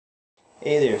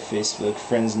Hey there, Facebook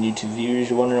friends and YouTube viewers.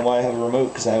 You're wondering why I have a remote?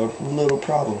 Because I have a little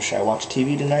problem. Should I watch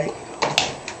TV tonight?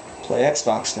 Play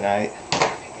Xbox tonight?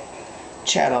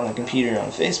 Chat on the computer on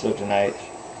Facebook tonight?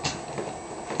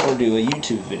 Or do a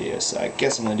YouTube video? So I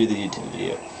guess I'm going to do the YouTube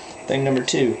video. Thing number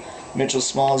 2. Mitchell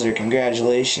Smalzer,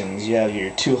 congratulations. You have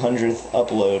your 200th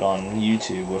upload on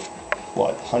YouTube with,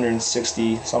 what,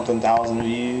 160 something thousand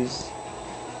views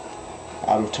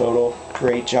out of total.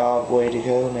 Great job. Way to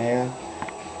go, man.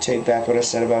 Take back what I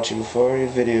said about you before. Your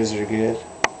videos are good.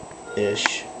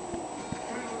 Ish.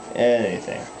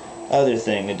 Anything. Other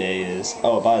thing today is,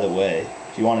 oh, by the way,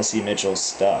 if you want to see Mitchell's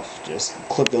stuff, just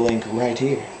click the link right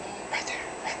here. Right there,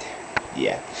 right there.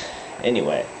 Yeah.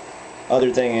 Anyway,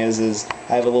 other thing is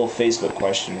I have a little Facebook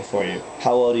question for you.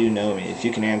 How well do you know me? If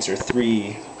you can answer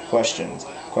 3 questions.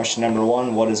 Question number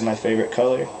 1, what is my favorite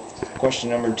color?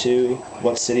 Question number 2,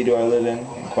 what city do I live in?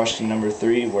 And question number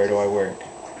 3, where do I work?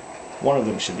 One of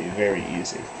them should be very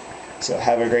easy. So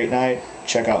have a great night.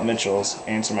 Check out Mitchell's.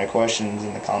 Answer my questions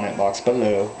in the comment box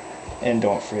below. And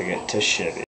don't forget to ship it.